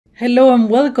Hello and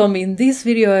welcome. In this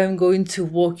video, I'm going to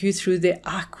walk you through the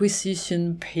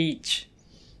acquisition page.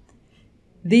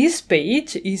 This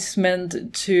page is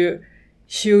meant to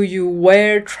show you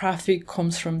where traffic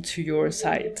comes from to your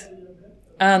site.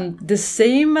 And the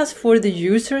same as for the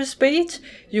users page,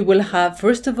 you will have,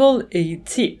 first of all, a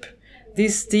tip.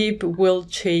 This tip will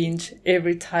change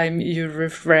every time you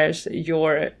refresh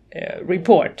your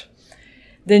report.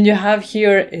 Then you have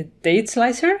here a date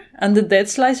slicer, and the date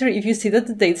slicer, if you see that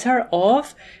the dates are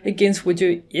off against what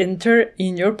you enter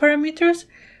in your parameters,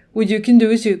 what you can do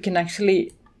is you can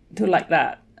actually do like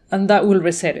that, and that will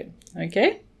reset it,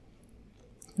 okay?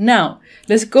 Now,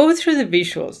 let's go through the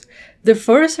visuals. The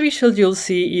first visual you'll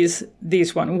see is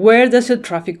this one. Where does your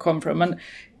traffic come from? And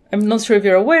I'm not sure if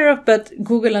you're aware of, but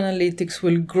Google Analytics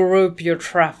will group your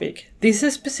traffic. This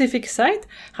specific site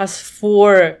has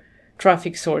 4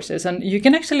 traffic sources, and you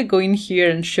can actually go in here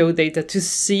and show data to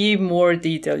see more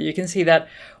detail. You can see that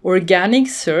organic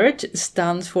search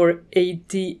stands for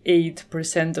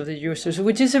 88% of the users,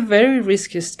 which is a very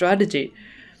risky strategy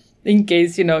in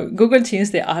case, Google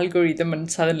changed the algorithm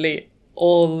and suddenly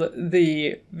all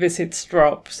the visits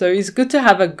drop. So it's good to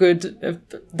have a good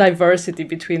diversity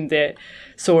between the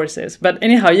sources. But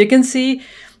anyhow, you can see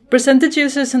percentage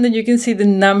users, and then you can see the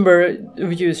number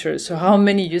of users, so how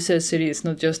many users it is,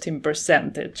 not just in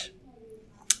percentage.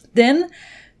 Then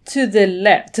to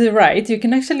the right, you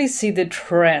can actually see the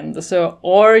trend. So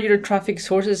are your traffic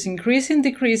sources increasing,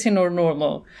 decreasing, or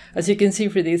normal? As you can see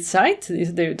for this site,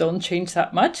 they don't change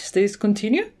that much, they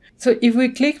continue. So if we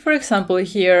click, for example,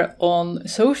 here on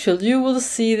social, you will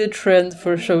see the trend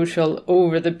for social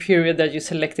over the period that you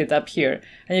selected up here.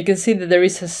 And you can see that there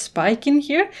is a spike in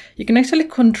here. You can actually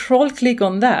control click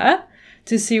on that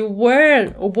to see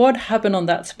what happened on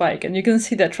that spike. And you can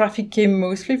see that traffic came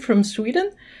mostly from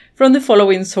Sweden, from the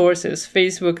following sources,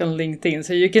 Facebook and LinkedIn.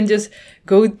 So you can just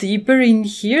go deeper in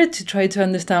here to try to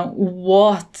understand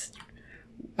what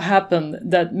happened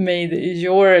that made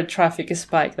your traffic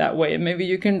spike that way. Maybe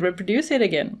you can reproduce it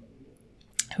again.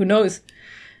 Who knows?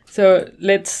 So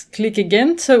let's click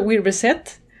again. So we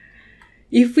reset.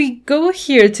 If we go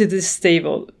here to this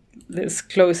table, let's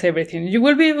close everything. You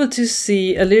will be able to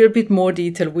see a little bit more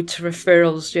detail which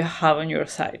referrals you have on your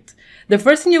site. The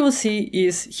first thing you will see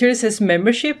is here it says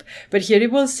membership, but here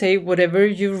it will say whatever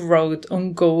you wrote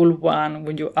on goal 1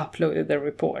 when you uploaded the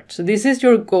report. So this is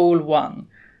your goal 1.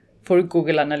 For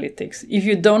Google Analytics. If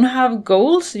you don't have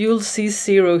goals, you'll see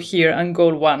 0 here and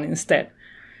goal 1 instead.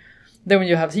 Then when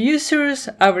you have users,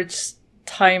 average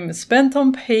time spent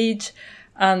on page,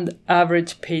 and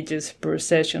average pages per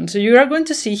session. So you are going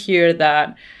to see here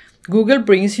that Google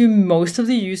brings you most of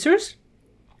the users,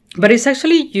 but it's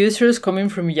actually users coming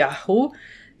from Yahoo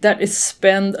that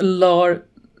spend a lot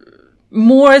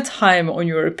more time on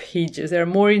your pages. They're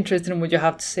more interested in what you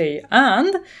have to say.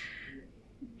 And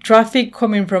traffic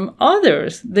coming from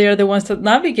others, they are the ones that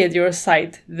navigate your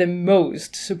site the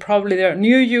most. So probably there are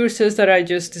new users that are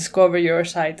just discover your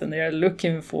site and they are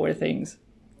looking for things.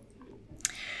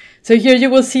 So here you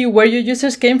will see where your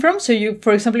users came from. So you,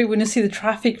 for example, when you see the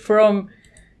traffic from,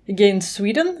 again,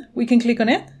 Sweden, we can click on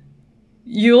it.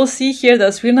 You'll see here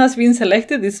that Sweden has been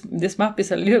selected. This map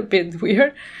is a little bit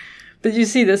weird, but you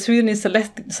see that Sweden is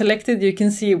selected. You can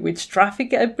see which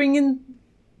traffic I bring in,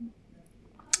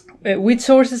 which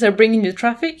sources are bringing you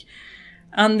traffic,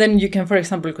 and then you can, for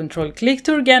example, control click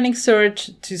to organic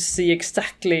search to see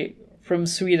exactly from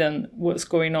Sweden what's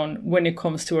going on when it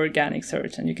comes to organic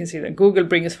search. And you can see that Google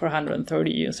brings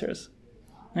 430 users.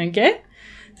 Okay,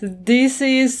 so this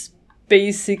is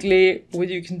basically what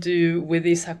you can do with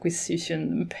this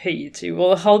acquisition page. It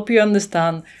will help you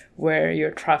understand where your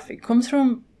traffic comes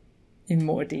from in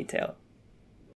more detail.